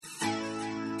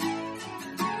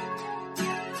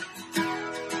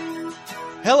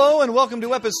Hello and welcome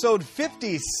to episode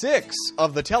 56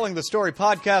 of the Telling the Story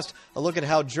podcast, a look at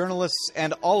how journalists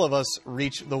and all of us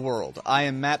reach the world. I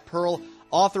am Matt Pearl,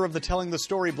 author of the Telling the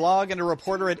Story blog and a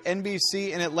reporter at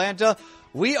NBC in Atlanta.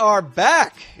 We are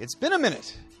back. It's been a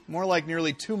minute, more like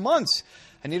nearly 2 months.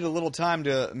 I needed a little time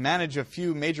to manage a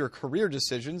few major career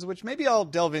decisions, which maybe I'll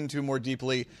delve into more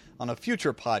deeply on a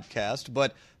future podcast.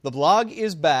 But the blog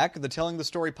is back, the Telling the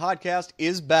Story podcast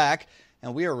is back,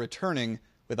 and we are returning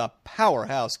with a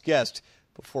powerhouse guest.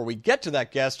 Before we get to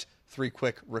that guest, 3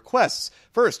 quick requests.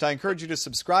 First, I encourage you to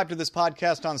subscribe to this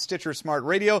podcast on Stitcher Smart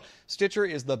Radio. Stitcher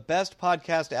is the best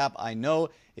podcast app I know.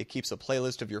 It keeps a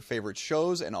playlist of your favorite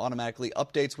shows and automatically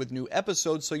updates with new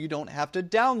episodes so you don't have to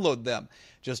download them.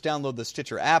 Just download the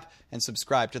Stitcher app and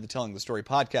subscribe to the Telling the Story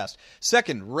podcast.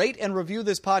 Second, rate and review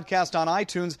this podcast on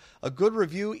iTunes. A good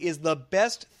review is the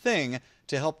best thing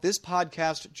to help this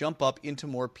podcast jump up into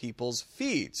more people's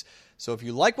feeds. So if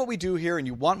you like what we do here and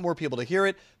you want more people to hear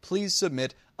it, please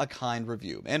submit a kind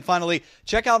review. And finally,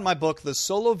 check out my book, The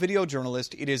Solo Video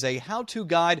Journalist. It is a how-to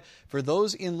guide for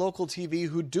those in local TV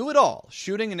who do it all,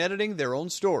 shooting and editing their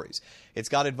own stories. It's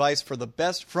got advice for the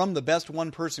best from the best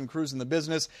one-person crews in the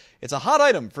business. It's a hot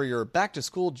item for your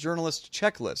back-to-school journalist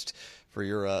checklist, for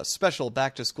your special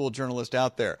back-to-school journalist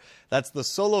out there. That's The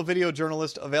Solo Video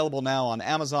Journalist, available now on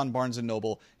Amazon, Barnes &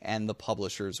 Noble, and the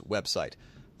publisher's website.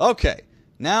 Okay.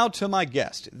 Now to my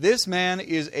guest. This man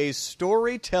is a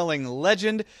storytelling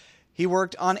legend. He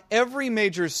worked on every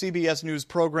major CBS News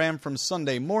program from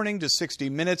Sunday Morning to 60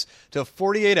 Minutes to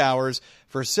 48 Hours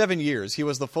for 7 years. He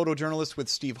was the photojournalist with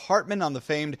Steve Hartman on the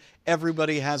famed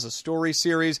Everybody Has a Story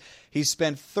series. He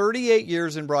spent 38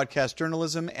 years in broadcast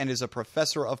journalism and is a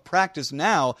professor of practice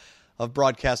now of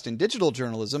broadcast and digital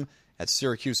journalism at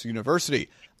Syracuse University.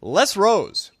 Les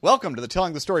Rose, welcome to the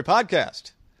Telling the Story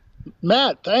podcast.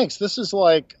 Matt, thanks. This is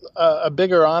like a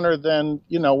bigger honor than,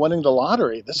 winning the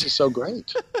lottery. This is so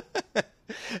great.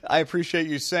 I appreciate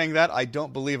you saying that. I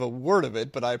don't believe a word of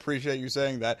it, but I appreciate you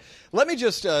saying that. Let me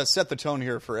just set the tone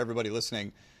here for everybody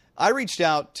listening. I reached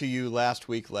out to you last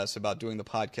week, Les, about doing the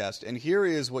podcast, and here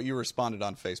is what you responded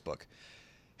on Facebook.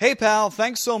 Hey, pal,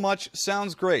 thanks so much.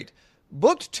 Sounds great.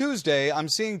 Booked Tuesday. I'm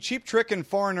seeing Cheap Trick and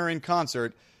Foreigner in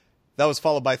concert. That was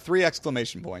followed by 3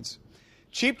 exclamation points.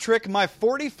 Cheap Trick, my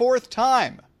 44th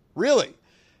time. Really?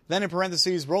 Then in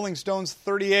parentheses, Rolling Stones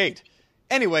 38.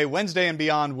 Anyway, Wednesday and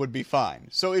beyond would be fine.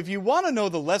 So if you want to know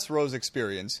the Les Rose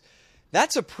experience,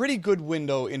 that's a pretty good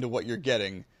window into what you're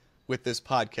getting with this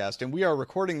podcast. And we are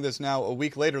recording this now a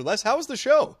week later. Les, how was the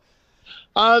show?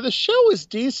 The show was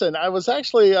decent. I was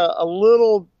actually a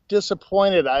little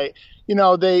disappointed.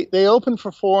 They opened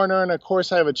for Foreigner, and of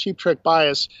course I have a Cheap Trick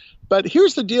bias. But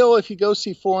here's the deal. If you go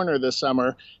see Foreigner this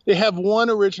summer, they have one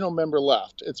original member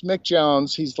left. It's Mick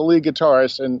Jones. He's the lead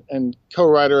guitarist and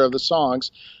co-writer of the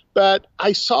songs. But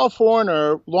I saw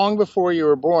Foreigner long before you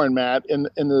were born, Matt, in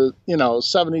the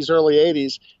 70s, early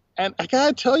 80s. And I got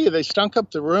to tell you, they stunk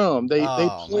up the room. They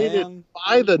played it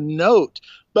by the note.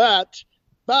 But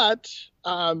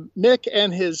Mick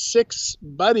and his 6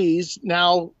 buddies,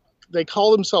 now they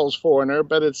call themselves Foreigner,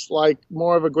 but it's like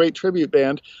more of a great tribute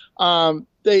band.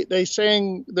 They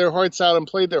sang their hearts out and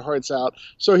played their hearts out.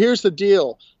 So here's the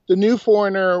deal. The new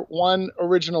Foreigner, one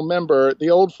original member. The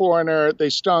old Foreigner,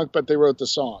 they stunk, but they wrote the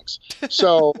songs.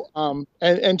 So,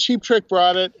 and Cheap Trick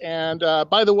brought it. And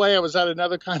by the way, I was at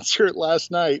another concert last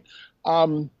night.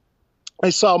 I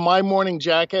saw My Morning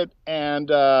Jacket and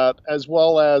as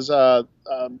well as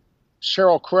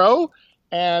Sheryl Crow,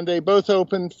 and they both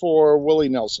opened for Willie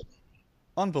Nelson.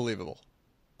 Unbelievable.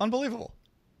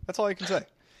 That's all I can say.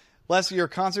 Les, your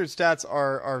concert stats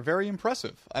are very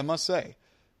impressive, I must say.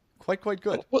 Quite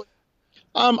good. Well,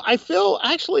 I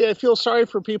feel sorry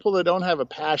for people that don't have a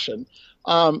passion.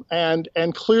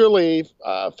 And clearly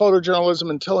photojournalism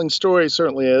and telling stories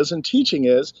certainly is, and teaching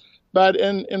is. But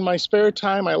in my spare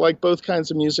time, I like both kinds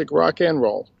of music, rock and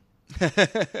roll.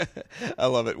 I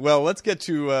love it. Well, let's get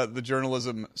to the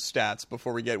journalism stats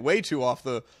before we get way too off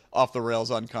the rails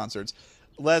on concerts.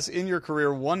 Les, in your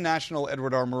career, 1 National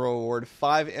Edward R. Murrow Award,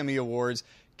 5 Emmy Awards,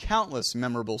 countless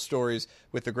memorable stories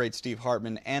with the great Steve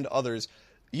Hartman and others.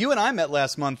 You and I met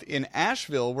last month in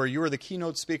Asheville, where you were the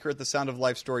keynote speaker at the Sound of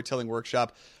Life Storytelling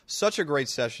Workshop. Such a great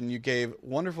session. You gave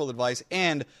wonderful advice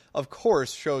and, of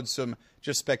course, showed some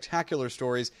just spectacular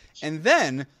stories. And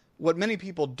then, what many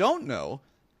people don't know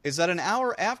is that an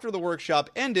hour after the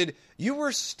workshop ended, you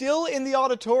were still in the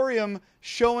auditorium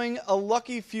showing a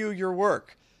lucky few your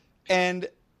work. And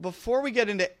before we get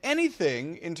into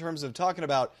anything in terms of talking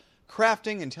about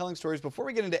crafting and telling stories, before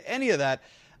we get into any of that,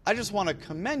 I just want to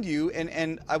commend you,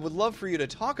 and I would love for you to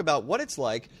talk about what it's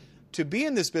like to be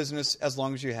in this business as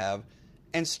long as you have,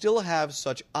 and still have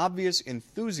such obvious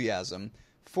enthusiasm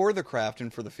for the craft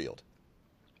and for the field?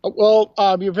 Well,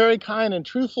 you're very kind, and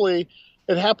truthfully,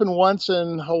 it happened once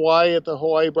in Hawaii at the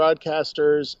Hawaii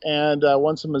Broadcasters, and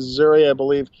once in Missouri, I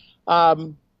believe.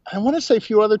 I want to say a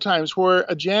few other times where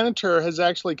a janitor has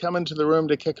actually come into the room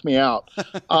to kick me out.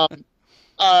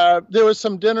 There was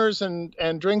some dinners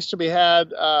and drinks to be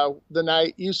had the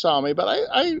night you saw me, but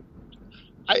I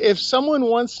if someone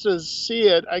wants to see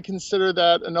it, I consider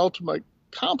that an ultimate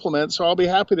compliment. So I'll be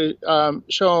happy to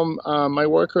show them my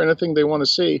work or anything they want to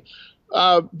see.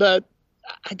 But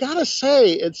I gotta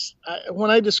say,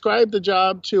 when I describe the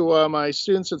job to my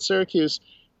students at Syracuse,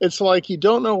 it's like you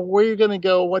don't know where you're going to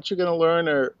go, what you're going to learn,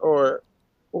 or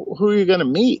who you're going to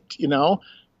meet,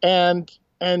 And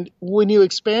when you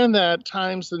expand that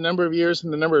times the number of years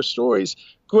and the number of stories,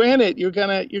 granted, you're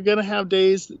gonna have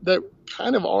days that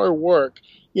kind of are work.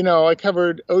 I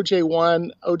covered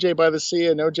OJ1, OJ by the Sea,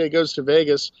 and OJ Goes to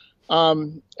Vegas,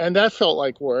 and that felt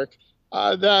like work.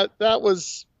 That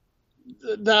was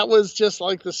just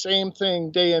like the same thing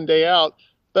day in, day out.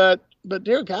 But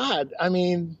dear God, I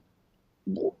mean,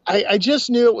 I just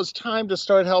knew it was time to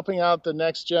start helping out the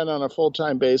next gen on a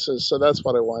full-time basis. So that's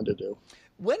what I wanted to do.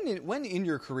 When in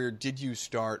your career did you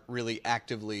start really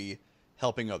actively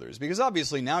helping others? Because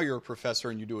obviously now you're a professor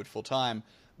and you do it full-time,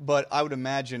 but I would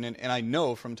imagine, and I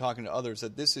know from talking to others,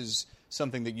 that this is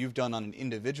something that you've done on an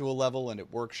individual level and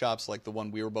at workshops like the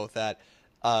one we were both at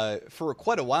for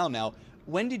quite a while now.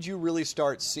 When did you really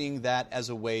start seeing that as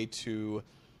a way to,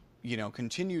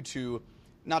 continue to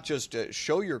not just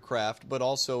show your craft, but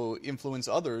also influence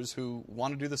others who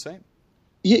want to do the same?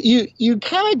 You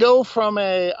kind of go from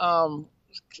a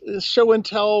show and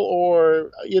tell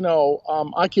or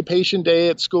occupation day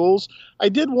at schools. I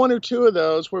did one or two of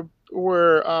those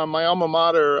where my alma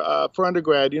mater for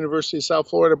undergrad, University of South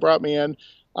Florida, brought me in.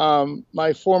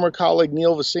 My former colleague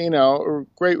Neil Vicino, a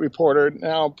great reporter,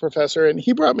 now professor, and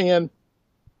he brought me in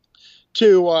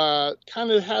to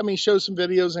kind of have me show some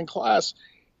videos in class.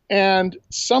 And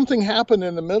something happened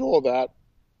in the middle of that.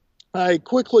 I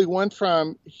quickly went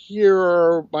from here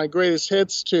are my greatest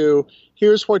hits to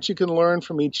here's what you can learn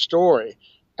from each story.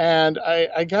 And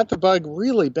I got the bug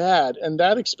really bad, and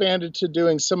that expanded to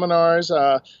doing seminars.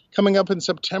 Coming up in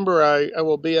September, I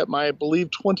will be at my, I believe,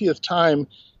 20th time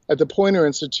at the Poynter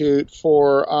Institute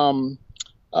for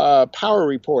power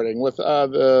reporting with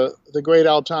the great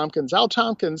Al Tompkins. Al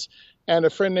Tompkins and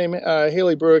a friend named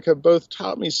Haley Bruick have both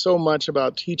taught me so much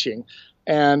about teaching.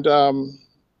 And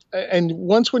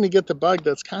once when you get the bug,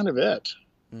 that's kind of it.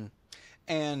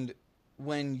 And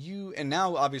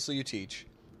now obviously you teach,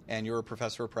 and you're a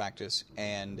professor of practice,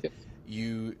 and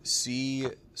you see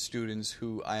students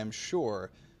who I am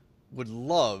sure would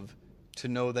love to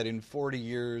know that in 40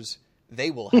 years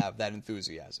they will have that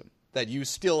enthusiasm that you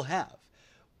still have.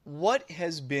 What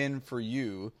has been for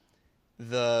you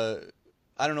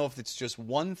I don't know if it's just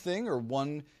one thing or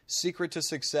one secret to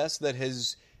success that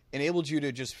has enabled you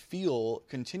to just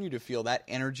continue to feel that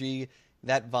energy,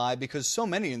 that vibe, because so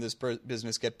many in this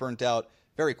business get burnt out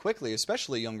very quickly,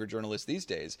 especially younger journalists these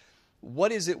days.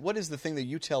 What is the thing that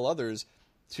you tell others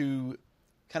to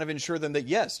kind of ensure them that,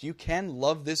 yes, you can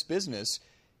love this business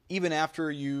even after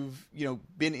you've,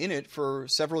 been in it for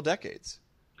several decades?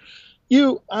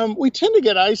 We tend to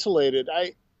get isolated.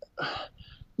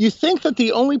 You think that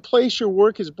the only place your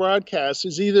work is broadcast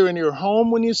is either in your home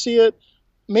when you see it,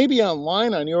 maybe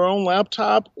online on your own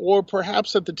laptop, or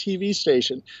perhaps at the TV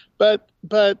station. But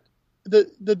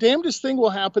the damnedest thing will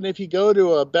happen if you go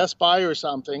to a Best Buy or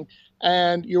something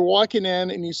and you're walking in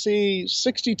and you see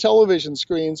 60 television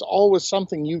screens, all with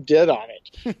something you did on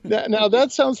it. Now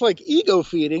that sounds like ego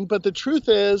feeding, but the truth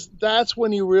is that's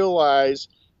when you realize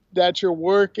that your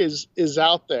work is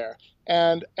out there.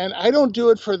 And I don't do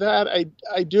it for that.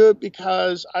 I do it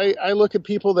because I look at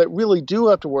people that really do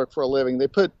have to work for a living. They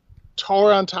put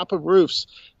tar on top of roofs.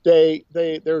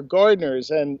 They're gardeners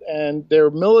and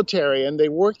they're military, and they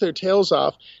work their tails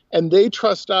off, and they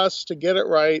trust us to get it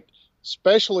right,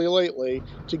 especially lately,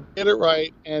 to get it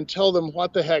right and tell them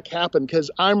what the heck happened, because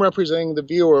I'm representing the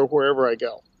viewer wherever I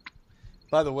go.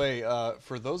 By the way,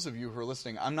 for those of you who are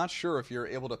listening, I'm not sure if you're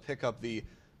able to pick up the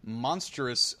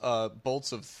monstrous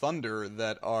bolts of thunder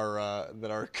that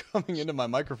are coming into my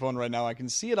microphone right now. I can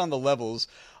see it on the levels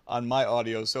on my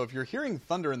audio. So if you're hearing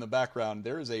thunder in the background,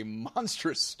 there is a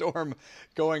monstrous storm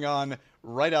going on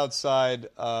right outside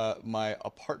my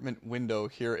apartment window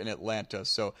here in Atlanta.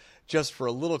 So just for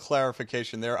a little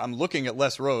clarification there, I'm looking at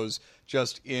Les Rose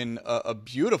just in a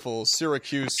beautiful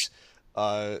Syracuse,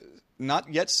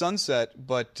 not yet sunset,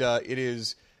 but it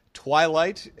is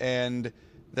twilight, and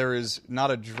there is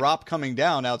not a drop coming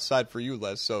down outside for you,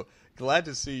 Les. So glad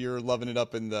to see you're loving it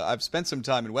up in the. I've spent some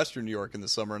time in Western New York in the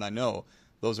summer, and I know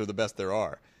those are the best there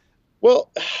are. Well,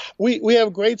 we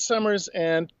have great summers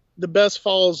and the best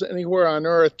falls anywhere on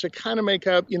earth to kind of make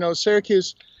up.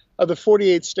 Syracuse, of the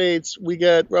 48 states, we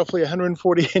get roughly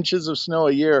 140 inches of snow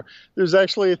a year. There's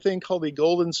actually a thing called the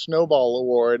Golden Snowball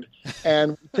Award,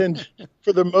 and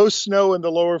for the most snow in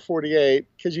the lower 48,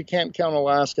 because you can't count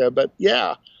Alaska. But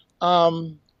yeah,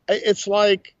 it's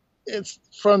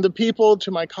from the people to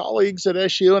my colleagues at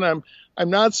SU, and I'm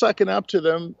not sucking up to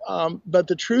them. But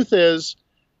the truth is,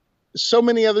 so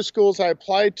many other schools I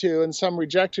applied to and some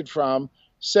rejected from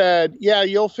said, yeah,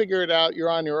 you'll figure it out.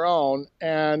 You're on your own.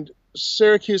 And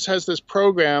Syracuse has this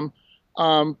program,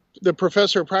 the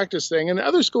professor of practice thing, and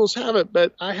other schools have it,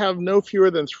 but I have no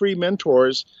fewer than 3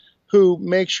 mentors who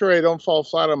make sure I don't fall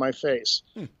flat on my face.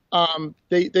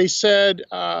 They said,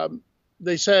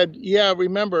 yeah,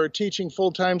 remember, teaching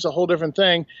full time is a whole different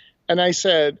thing. And I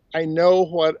said, I know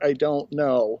what I don't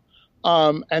know.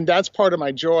 And that's part of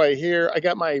my joy here. I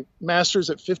got my master's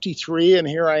at 53, and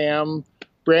here I am,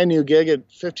 brand new gig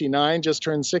at 59, just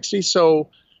turned 60. So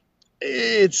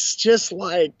it's just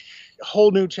like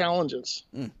whole new challenges.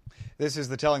 This is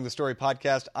the Telling the Story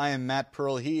podcast. I am Matt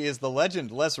Pearl. He is the legend,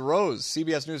 Les Rose,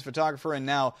 CBS News photographer and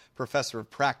now professor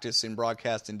of practice in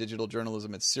broadcast and digital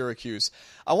journalism at Syracuse.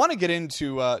 I want to get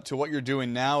into to what you're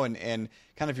doing now and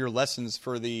kind of your lessons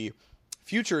for the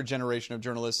future generation of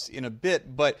journalists in a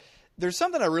bit, but there's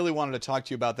something I really wanted to talk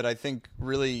to you about that I think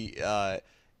really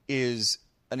is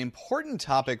an important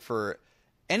topic for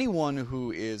anyone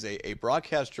who is a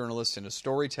broadcast journalist and a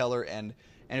storyteller, and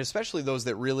especially those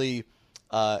that really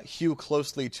hew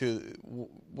closely to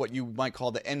what you might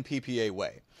call the NPPA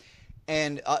way.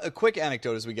 And a quick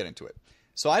anecdote as we get into it.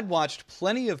 So I'd watched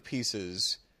plenty of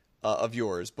pieces of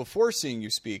yours before seeing you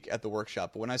speak at the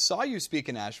workshop, but when I saw you speak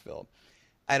in Asheville,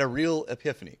 I had a real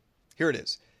epiphany. Here it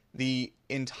is. The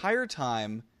entire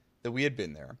time that we had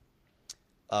been there,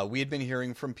 we had been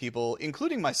hearing from people,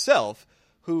 including myself,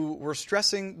 who were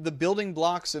stressing the building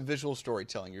blocks of visual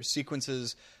storytelling, your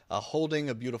sequences, holding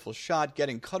a beautiful shot,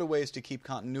 getting cutaways to keep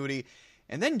continuity.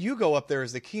 And then you go up there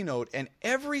as the keynote, and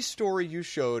every story you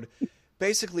showed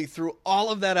basically threw all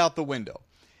of that out the window.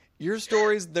 Your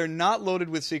stories, they're not loaded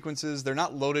with sequences. They're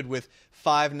not loaded with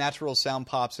 5 natural sound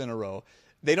pops in a row.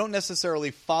 They don't necessarily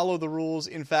follow the rules.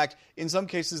 In fact, in some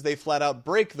cases, they flat out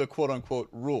break the quote-unquote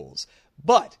rules.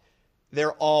 But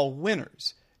they're all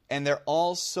winners. And they're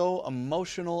all so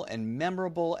emotional and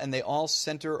memorable, and they all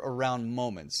center around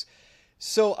moments.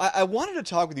 So I wanted to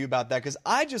talk with you about that because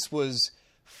I just was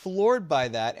floored by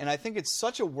that, and I think it's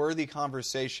such a worthy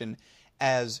conversation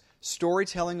as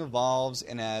storytelling evolves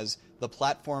and as the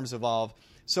platforms evolve.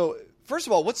 So first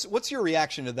of all, what's your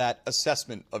reaction to that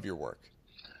assessment of your work?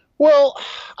 Well,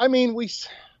 I mean, we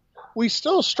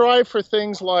still strive for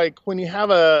things like when you have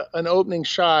an opening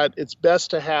shot, it's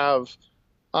best to have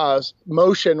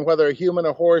motion, whether a human,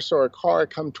 a horse, or a car,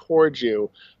 come towards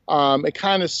you. It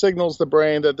kind of signals the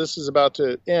brain that this is about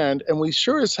to end, and we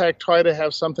sure as heck try to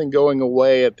have something going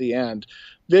away at the end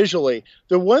visually.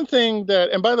 The one thing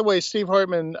that, and by the way, Steve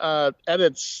Hartman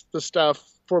edits the stuff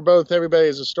for both Everybody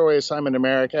Is a Story, Assignment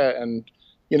America, and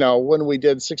when we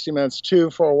did 60 Minutes 2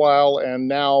 for a while, and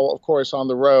now, of course, On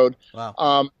the Road.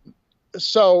 Wow.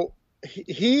 So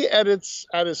he edits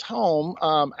at his home,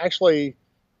 actually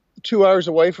 2 hours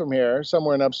away from here,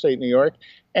 somewhere in upstate New York.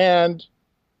 And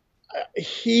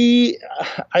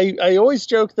I always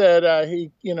joke that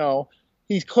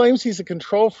he claims he's a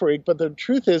control freak, but the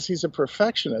truth is he's a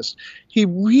perfectionist. He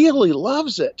really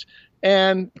loves it.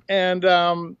 And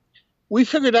we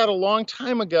figured out a long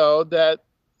time ago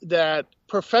that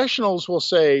professionals will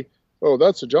say, oh,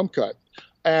 that's a jump cut.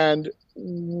 And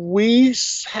we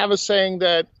have a saying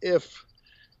that if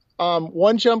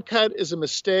one jump cut is a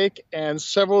mistake and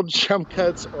several jump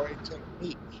cuts are a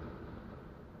technique.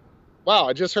 Wow,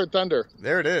 I just heard thunder.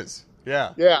 There it is.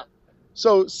 Yeah. Yeah.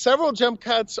 So several jump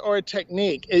cuts are a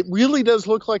technique. It really does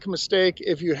look like a mistake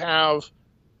if you have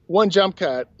one jump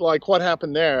cut, like what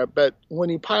happened there. But when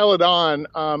you pile it on,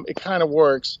 it kind of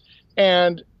works.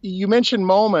 And you mentioned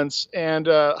moments, and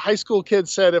high school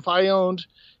kids said, if I owned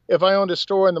a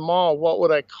store in the mall, what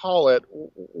would I call it?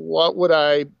 What would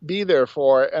I be there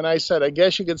for? And I said, I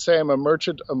guess you could say I'm a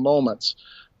merchant of moments,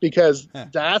 because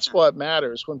that's what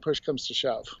matters when push comes to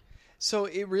shove. So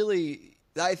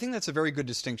I think that's a very good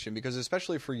distinction, because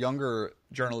especially for younger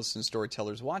journalists and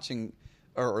storytellers watching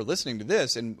or listening to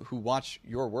this and who watch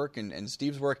your work and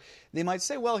Steve's work, they might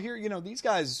say, well, here, these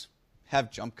guys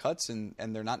have jump cuts and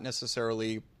they're not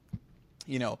necessarily,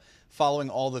 following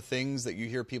all the things that you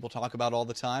hear people talk about all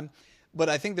the time. But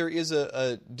I think there is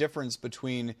a difference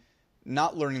between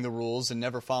not learning the rules and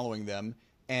never following them,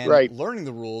 and right. learning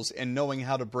the rules and knowing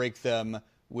how to break them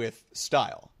with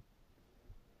style.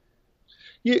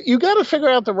 You got to figure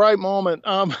out the right moment.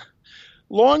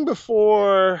 Long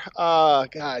before,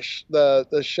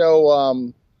 the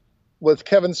show with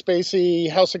Kevin Spacey,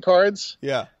 House of Cards.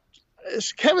 Yeah.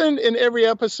 Kevin in every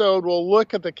episode will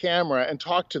look at the camera and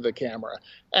talk to the camera.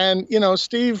 And,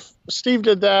 Steve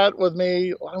did that with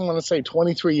me, I want to say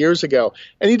 23 years ago.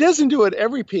 And he doesn't do it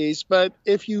every piece, but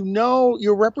if you as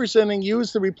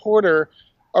the reporter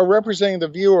are representing the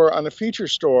viewer on a feature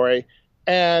story,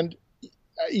 and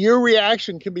your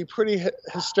reaction can be pretty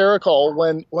hysterical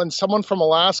when someone from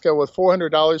Alaska with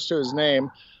 $400 to his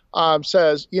name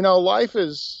says, life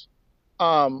is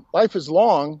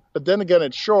long, but then again,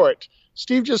 it's short.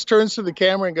 Steve just turns to the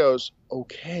camera and goes,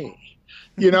 okay,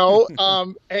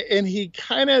 and he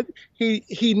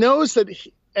knows that.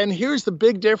 And here's the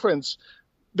big difference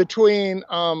between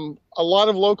a lot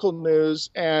of local news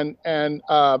and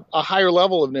a higher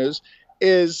level of news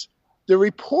is the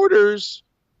reporters,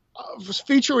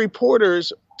 feature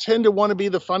reporters tend to want to be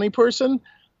the funny person.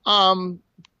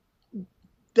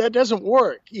 That doesn't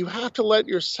work. You have to let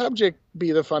your subject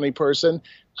be the funny person,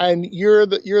 and you're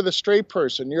the straight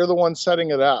person. You're the one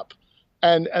setting it up,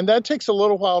 and that takes a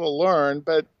little while to learn.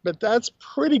 But that's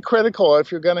pretty critical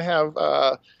if you're going to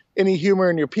have any humor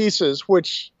in your pieces.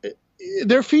 Which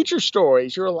they're feature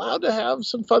stories. You're allowed to have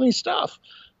some funny stuff,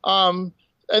 and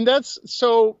that's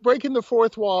so breaking the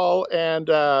fourth wall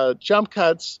and jump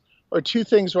cuts are two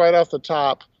things right off the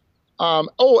top. And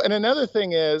another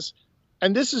thing is,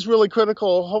 and this is really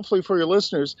critical, hopefully for your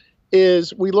listeners,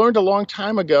 is we learned a long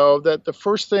time ago that the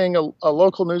first thing a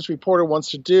local news reporter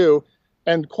wants to do,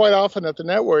 and quite often at the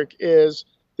network, is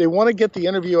they want to get the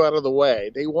interview out of the way.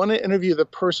 They want to interview the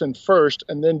person first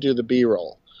and then do the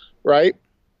B-roll, right?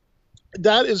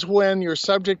 That is when your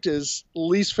subject is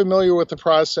least familiar with the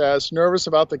process, nervous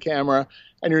about the camera,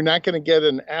 and you're not going to get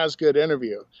an as good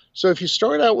interview. So if you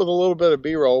start out with a little bit of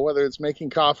B-roll, whether it's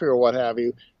making coffee or what have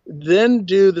you, then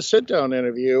do the sit-down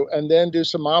interview and then do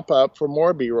some mop-up for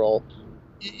more B-roll,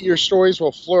 your stories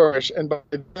will flourish, and by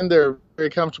then they're very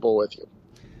comfortable with you.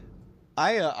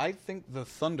 I think the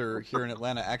thunder here in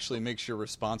Atlanta actually makes your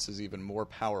responses even more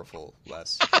powerful,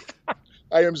 Les.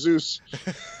 I am Zeus.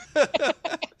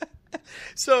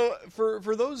 So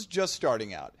for those just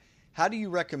starting out, how do you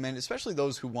recommend, especially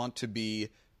those who want to be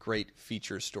great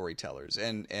feature storytellers?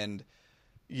 And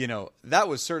that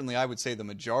was certainly, I would say, the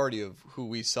majority of who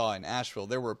we saw in Asheville.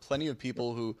 There were plenty of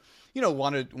people who,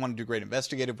 want to do great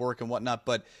investigative work and whatnot,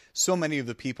 but so many of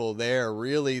the people there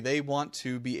really, they want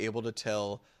to be able to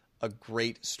tell a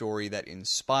great story that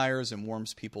inspires and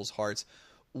warms people's hearts.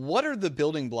 What are the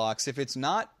building blocks if it's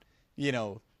not,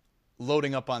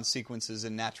 loading up on sequences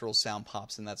and natural sound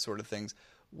pops and that sort of things?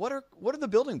 What are the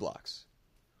building blocks?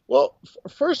 Well,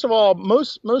 first of all,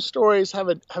 most stories have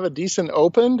a decent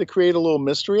open to create a little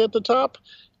mystery at the top,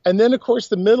 and then of course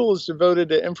the middle is devoted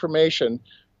to information.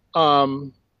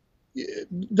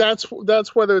 That's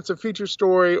whether it's a feature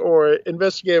story or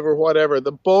investigative or whatever.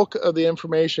 The bulk of the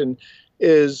information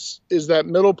is that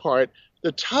middle part.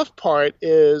 The tough part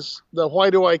is the why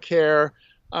do I care?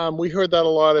 We heard that a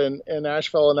lot in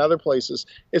Asheville and other places.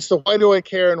 It's the why do I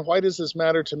care and why does this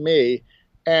matter to me?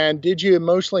 And did you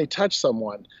emotionally touch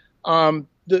someone?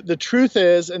 The truth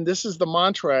is, and this is the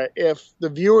mantra, if the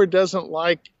viewer doesn't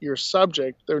like your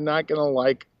subject, they're not going to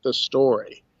like the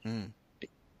story.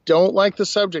 Don't like the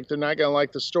subject, they're not going to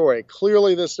like the story.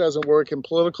 Clearly, this doesn't work in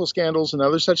political scandals and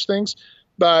other such things.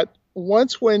 But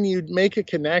when you make a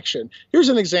connection, here's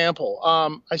an example.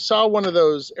 I saw one of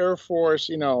those Air Force,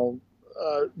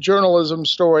 journalism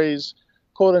stories,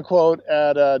 quote unquote,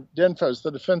 at DINFOS,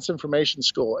 the Defense Information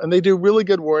School, and they do really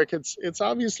good work. It's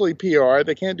obviously PR.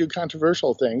 They can't do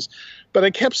controversial things, but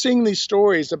I kept seeing these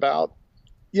stories about,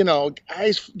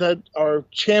 guys that are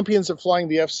champions of flying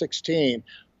the F-16,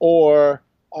 or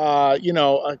a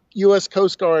U.S.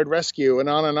 Coast Guard rescue, and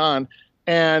on and on.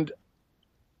 And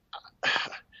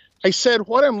I said,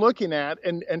 what I'm looking at,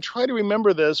 and try to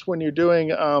remember this when you're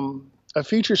doing a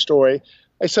feature story.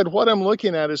 I said, what I'm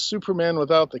looking at is Superman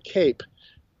without the cape,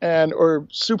 or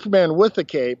Superman with the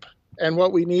cape, and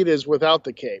what we need is without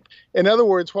the cape. In other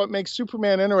words, what makes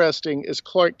Superman interesting is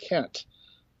Clark Kent,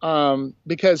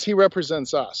 because he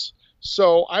represents us.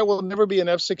 So I will never be an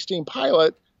F-16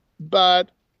 pilot, but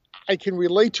I can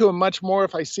relate to him much more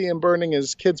if I see him burning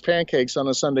his kids' pancakes on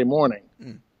a Sunday morning.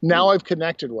 Now I've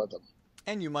connected with him.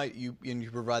 And you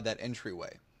provide that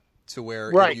entryway to where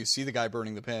right. If you see the guy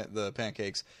burning the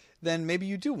pancakes, then maybe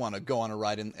you do want to go on a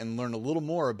ride and learn a little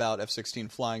more about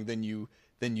F-16 flying than you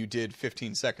did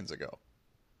 15 seconds ago.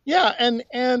 Yeah,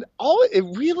 and all it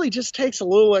really just takes a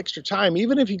little extra time,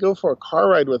 even if you go for a car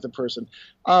ride with a person.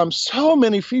 So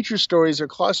many feature stories are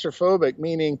claustrophobic,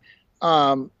 meaning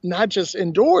not just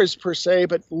indoors per se,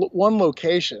 but one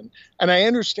location. And I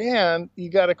understand you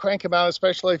got to crank them out,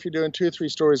 especially if you're doing 2 or 3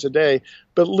 stories a day.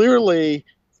 But literally,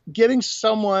 getting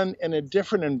someone in a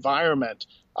different environment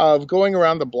of going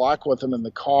around the block with them in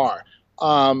the car.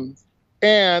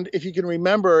 And if you can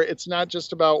remember, it's not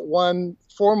just about one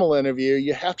formal interview.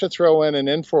 You have to throw in an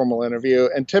informal interview,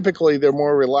 and typically they're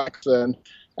more relaxed then,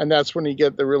 and that's when you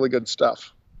get the really good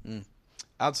stuff.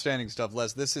 Outstanding stuff,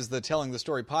 Les. This is the Telling the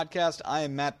Story podcast. I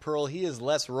am Matt Pearl. He is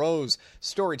Les Rose,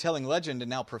 storytelling legend and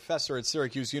now professor at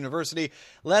Syracuse University.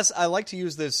 Les, I like to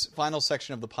use this final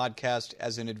section of the podcast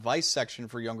as an advice section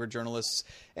for younger journalists,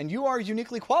 and you are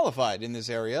uniquely qualified in this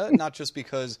area, not just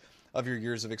because of your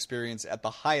years of experience at the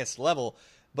highest level,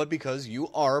 but because you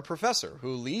are a professor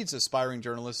who leads aspiring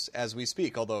journalists as we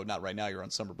speak, although not right now, you're on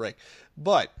summer break.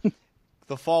 But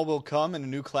the fall will come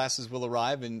and new classes will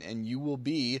arrive, and you will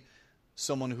be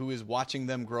someone who is watching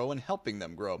them grow and helping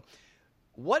them grow.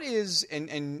 What is,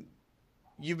 and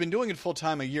you've been doing it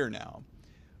full-time a year now,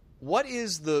 what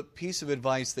is the piece of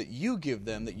advice that you give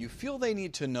them that you feel they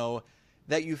need to know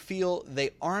that you feel they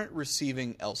aren't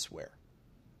receiving elsewhere?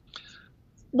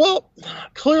 Well,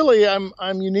 clearly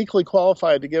I'm uniquely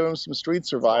qualified to give them some street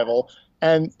survival.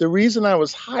 And the reason I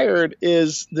was hired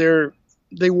is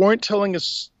they weren't telling a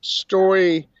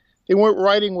story. They weren't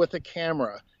writing with a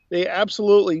camera. They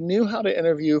absolutely knew how to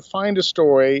interview, find a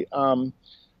story,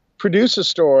 produce a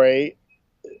story,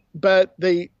 but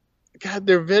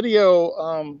their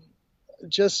video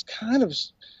just kind of,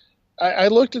 I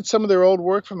looked at some of their old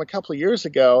work from a couple of years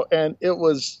ago, and it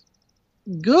was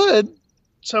good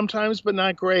sometimes, but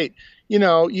not great. You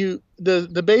know,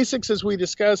 the basics, as we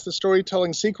discussed, the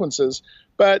storytelling sequences,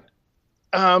 but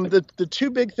the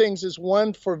two big things is,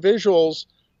 one, for visuals,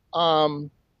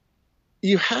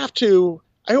 you have to,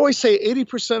 I always say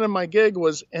 80% of my gig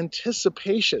was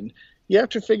anticipation. You have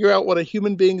to figure out what a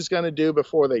human being is going to do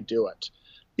before they do it.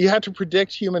 You have to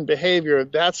predict human behavior.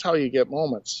 That's how you get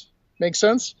moments. Make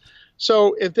sense?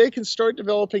 So if they can start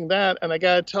developing that, and I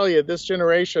got to tell you, this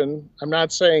generation, I'm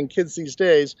not saying kids these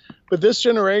days, but this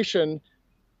generation,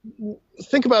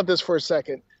 think about this for a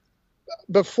second.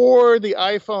 Before the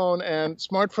iPhone and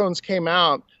smartphones came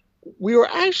out, we were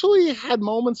actually had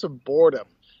moments of boredom,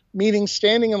 meaning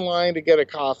standing in line to get a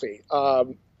coffee,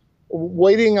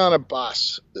 waiting on a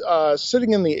bus,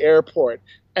 sitting in the airport.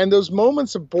 And those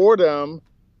moments of boredom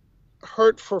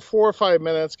hurt for 4 or 5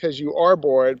 minutes because you are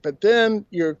bored, but then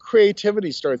your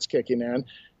creativity starts kicking in.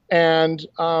 And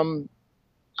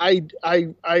I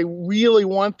really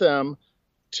want them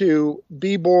to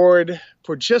be bored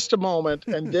for just a moment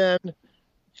and then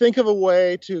think of a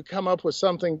way to come up with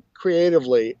something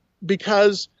creatively,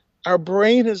 because our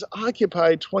brain is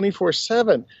occupied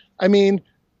 24/7. I mean,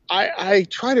 I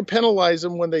try to penalize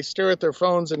them when they stare at their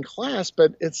phones in class,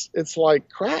 but it's like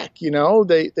crack, you know.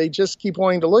 They just keep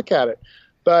wanting to look at it.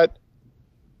 But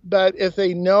if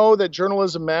they know that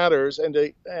journalism matters,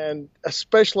 and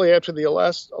especially after the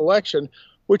election,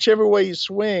 whichever way you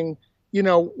swing, you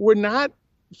know, we're not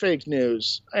fake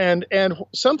news. And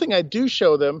something I do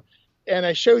show them, and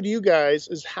I showed you guys,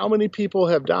 is how many people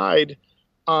have died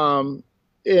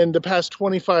in the past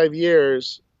 25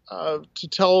 years to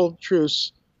tell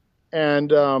truths and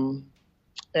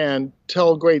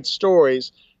tell great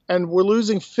stories. And we're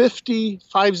losing 50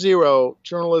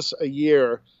 journalists a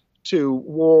year to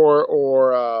war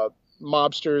or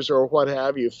mobsters or what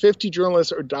have you. 50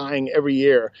 journalists are dying every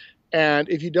year. And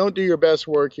if you don't do your best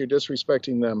work, you're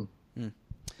disrespecting them.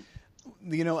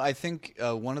 You know, I think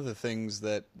one of the things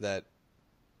that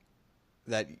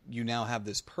you now have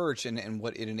this perch, and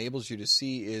what it enables you to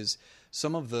see is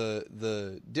some of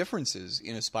the differences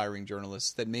in aspiring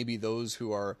journalists that maybe those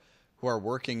who are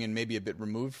working and maybe a bit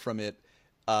removed from it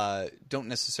don't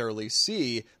necessarily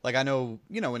see. Like, I know,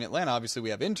 you know, in Atlanta, obviously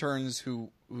we have interns who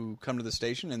come to the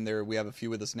station, and we have a few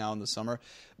with us now in the summer,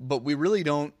 but we really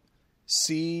don't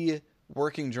see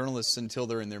working journalists until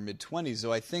they're in their mid-20s.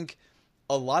 So I think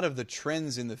a lot of the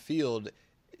trends in the field,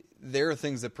 there are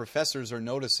things that professors are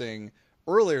noticing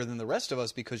earlier than the rest of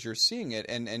us because you're seeing it.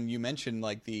 And you mentioned,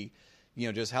 like,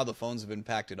 just how the phones have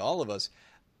impacted all of us.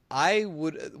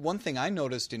 One thing I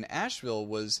noticed in Asheville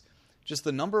was just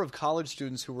the number of college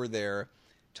students who were there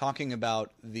talking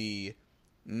about the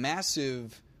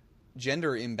massive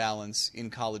gender imbalance in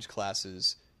college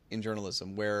classes in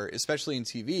journalism, where, especially in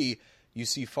TV, you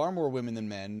see far more women than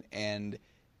men, and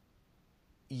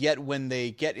yet when they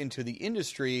get into the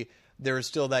industry, there is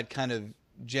still that kind of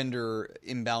gender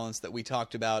imbalance that we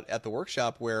talked about at the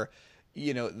workshop, where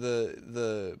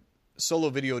the solo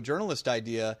video journalist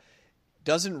idea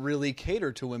doesn't really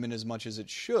cater to women as much as it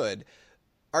should.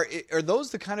 Are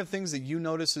those the kind of things that you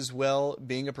notice as well,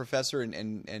 being a professor,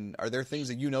 and are there things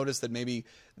that you notice that maybe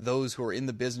those who are in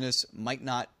the business might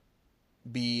not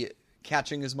be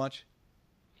catching as much?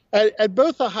 At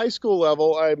both the high school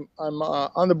level, I'm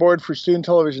on the board for Student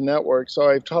Television Network, so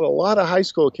I've taught a lot of high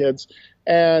school kids,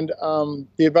 and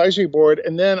the advisory board,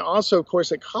 and then also, of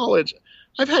course, at college,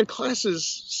 I've had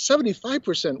classes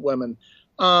 75% women.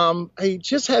 I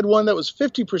just had one that was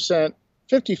 50%,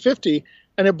 50-50,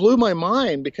 and it blew my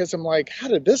mind because I'm like, how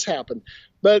did this happen?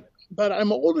 But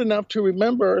I'm old enough to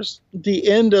remember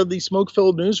the end of the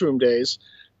smoke-filled newsroom days.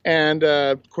 And,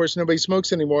 of course, nobody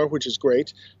smokes anymore, which is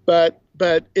great. But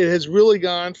it has really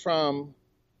gone from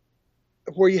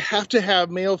where you have to have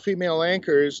male-female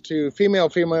anchors to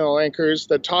female-female anchors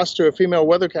that toss to a female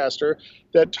weathercaster,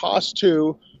 that toss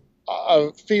to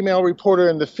a female reporter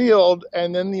in the field,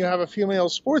 and then you have a female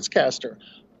sportscaster.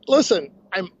 Listen,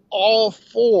 I'm all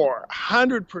for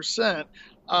 100%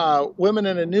 women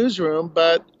in a newsroom,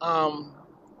 but for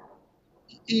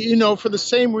the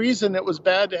same reason it was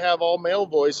bad to have all male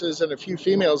voices and a few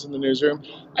females in the newsroom,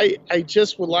 I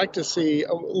just would like to see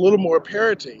a little more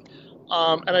parity.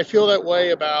 And I feel that way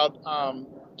about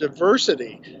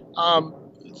diversity.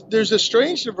 There's a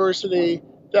strange diversity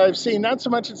that I've seen, not so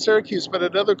much at Syracuse, but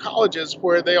at other colleges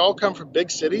where they all come from big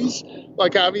cities.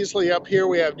 Like obviously up here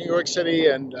we have New York City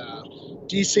and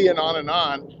DC and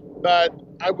on. But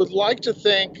I would like to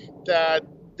think that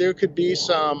there could be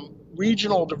some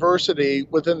regional diversity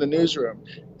within the newsroom.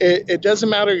 It doesn't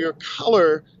matter your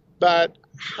color, but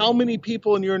how many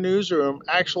people in your newsroom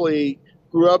actually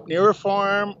grew up near a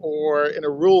farm or in a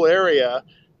rural area,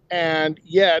 and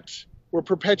yet we're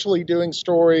perpetually doing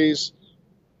stories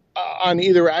on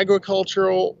either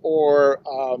agricultural or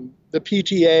the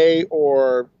PTA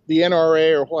or the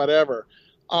NRA or whatever.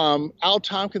 Al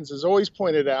Tompkins has always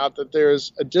pointed out that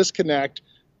there's a disconnect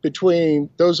between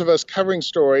those of us covering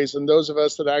stories and those of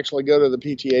us that actually go to the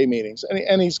PTA meetings.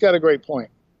 And he's got a great point.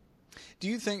 Do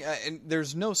you think, and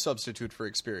there's no substitute for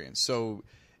experience, so,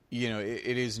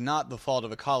 it is not the fault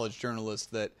of a college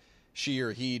journalist that she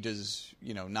or he does,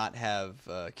 not have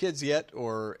kids yet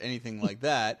or anything like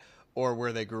that, or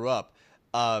where they grew up.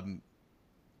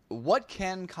 What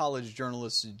can college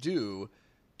journalists do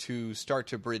to start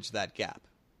to bridge that gap?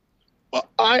 Well,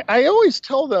 I always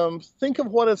tell them, think of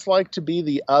what it's like to be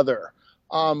the other.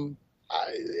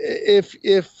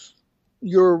 If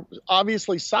you're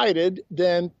obviously sighted,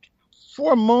 then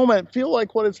for a moment, feel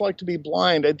like what it's like to be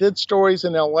blind. I did stories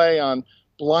in LA on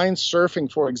blind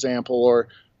surfing, for example,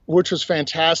 which was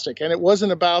fantastic. And it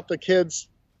wasn't about the kids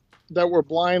that were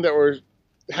blind that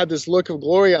had this look of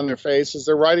glory on their face as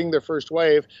they're riding their first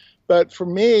wave. But for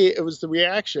me, it was the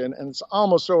reaction, and it's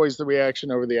almost always the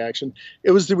reaction over the action.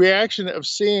 It was the reaction of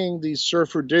seeing these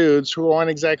surfer dudes who aren't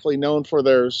exactly known for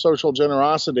their social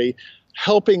generosity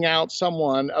helping out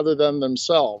someone other than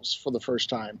themselves for the first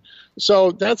time.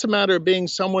 So that's a matter of being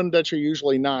someone that you're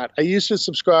usually not. I used to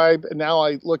subscribe, and now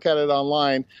I look at it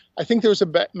online. I think there was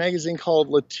a magazine called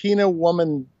Latina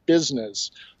Woman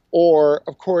Business, or,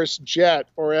 of course, Jet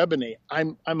or Ebony.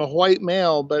 I'm a white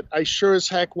male, but I sure as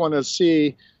heck want to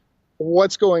see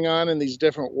what's going on in these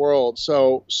different worlds.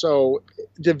 So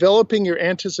developing your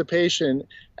anticipation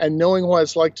and knowing what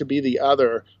it's like to be the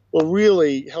other will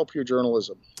really help your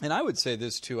journalism. And I would say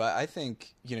this too. I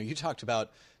think, you talked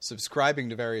about subscribing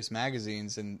to various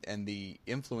magazines and the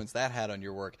influence that had on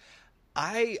your work.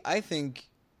 I think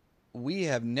we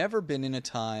have never been in a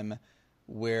time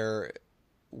where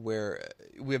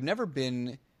we have never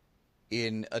been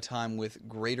in a time with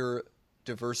greater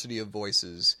diversity of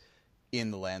voices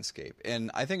in the landscape.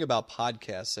 And I think about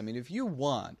podcasts. I mean, if you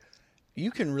want,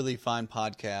 you can really find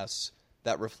podcasts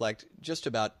that reflect just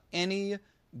about any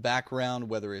background,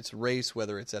 whether it's race,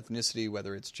 whether it's ethnicity,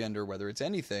 whether it's gender, whether it's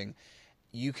anything.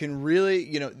 You can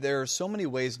really, there are so many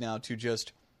ways now to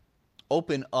just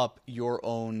open up your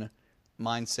own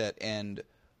mindset and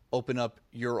open up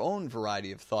your own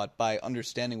variety of thought by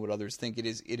understanding what others think. It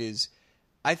is,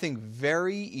 I think,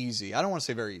 very easy. I don't want to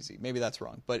say very easy. Maybe that's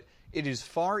wrong. But it is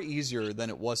far easier than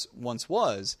it once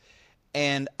was.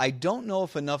 And I don't know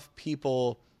if enough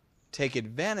people take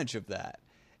advantage of that.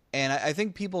 And I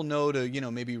think people know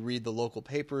to, maybe read the local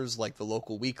papers like the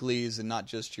local weeklies and not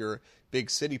just your big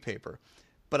city paper.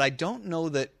 But I don't know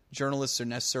that journalists are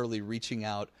necessarily reaching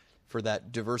out for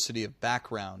that diversity of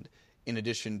background in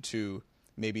addition to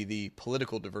maybe the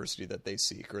political diversity that they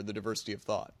seek or the diversity of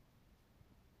thought.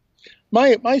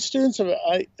 My students,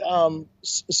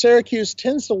 Syracuse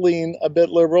tends to lean a bit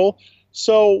liberal.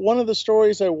 So one of the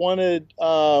stories I wanted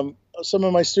some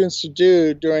of my students to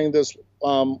do during this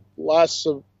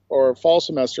fall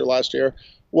semester last year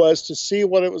was to see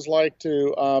what it was like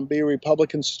to be a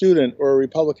Republican student or a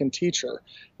Republican teacher.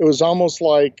 It was almost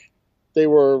like they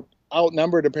were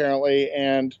outnumbered, apparently,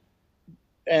 and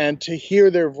to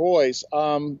hear their voice.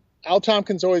 Al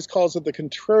Tompkins always calls it the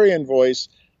contrarian voice,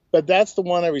 but that's the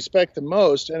one I respect the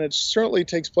most, and it certainly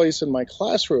takes place in my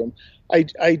classroom.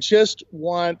 I just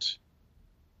want,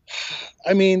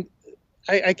 I mean,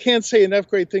 I can't say enough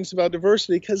great things about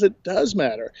diversity because it does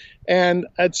matter. And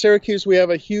at Syracuse, we have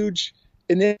a huge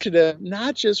initiative,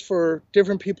 not just for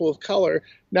different people of color,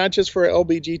 not just for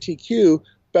LGBTQ,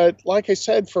 but like I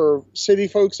said, for city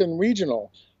folks and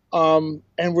regional. And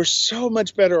we're so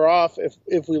much better off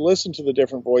if we listen to the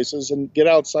different voices and get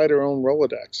outside our own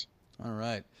Rolodex. All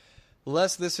right.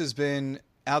 Les, this has been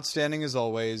outstanding as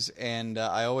always, and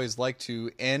I always like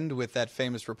to end with that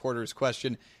famous reporter's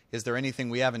question, is there anything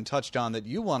we haven't touched on that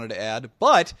you wanted to add?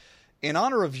 But in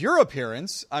honor of your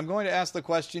appearance, I'm going to ask the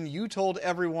question you told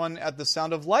everyone at the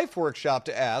Sound of Life workshop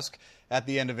to ask at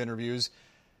the end of interviews.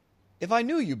 If I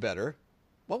knew you better,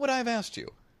 what would I have asked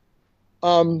you?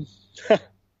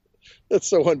 That's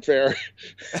so unfair.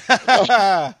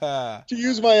 To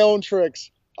use my own tricks.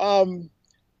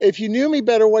 If you knew me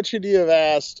better, what should you have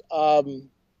asked?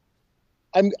 I'm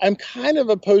kind of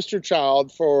a poster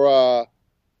child for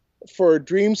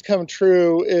dreams come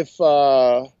true if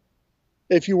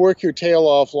you work your tail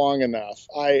off long enough.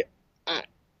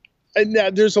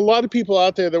 There's a lot of people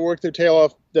out there that work their tail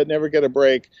off that never get a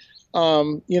break.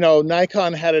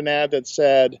 Nikon had an ad that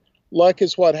said, "Luck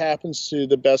is what happens to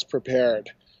the best prepared."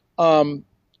 And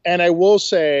I will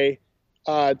say,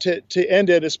 to end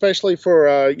it, especially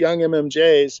for young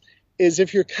MMJs, is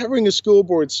if you're covering a school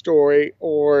board story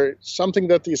or something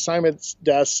that the assignments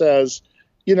desk says,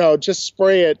 just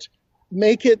spray it,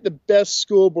 make it the best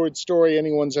school board story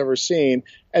anyone's ever seen,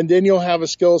 and then you'll have a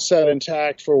skill set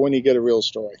intact for when you get a real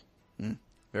story.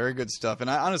 Very good stuff. And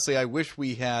I wish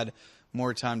we had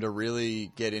more time to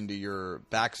really get into your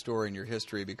backstory and your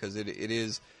history, because it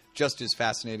is just as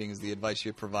fascinating as the advice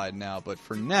you provide now. But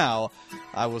for now,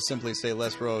 I will simply say,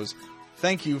 Les Rose,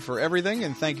 thank you for everything,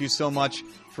 and thank you so much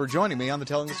for joining me on the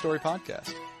Telling the Story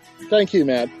podcast. Thank you,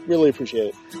 Matt. Really appreciate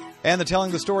it. And the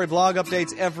Telling the Story blog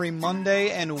updates every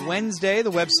Monday and Wednesday.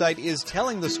 The website is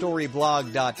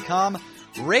tellingthestoryblog.com.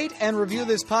 Rate and review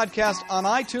this podcast on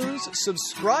iTunes.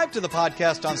 Subscribe to the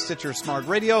podcast on Stitcher Smart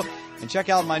Radio. And check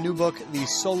out my new book, The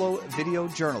Solo Video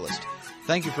Journalist.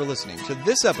 Thank you for listening to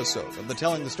this episode of the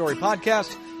Telling the Story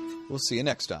podcast. We'll see you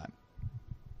next time.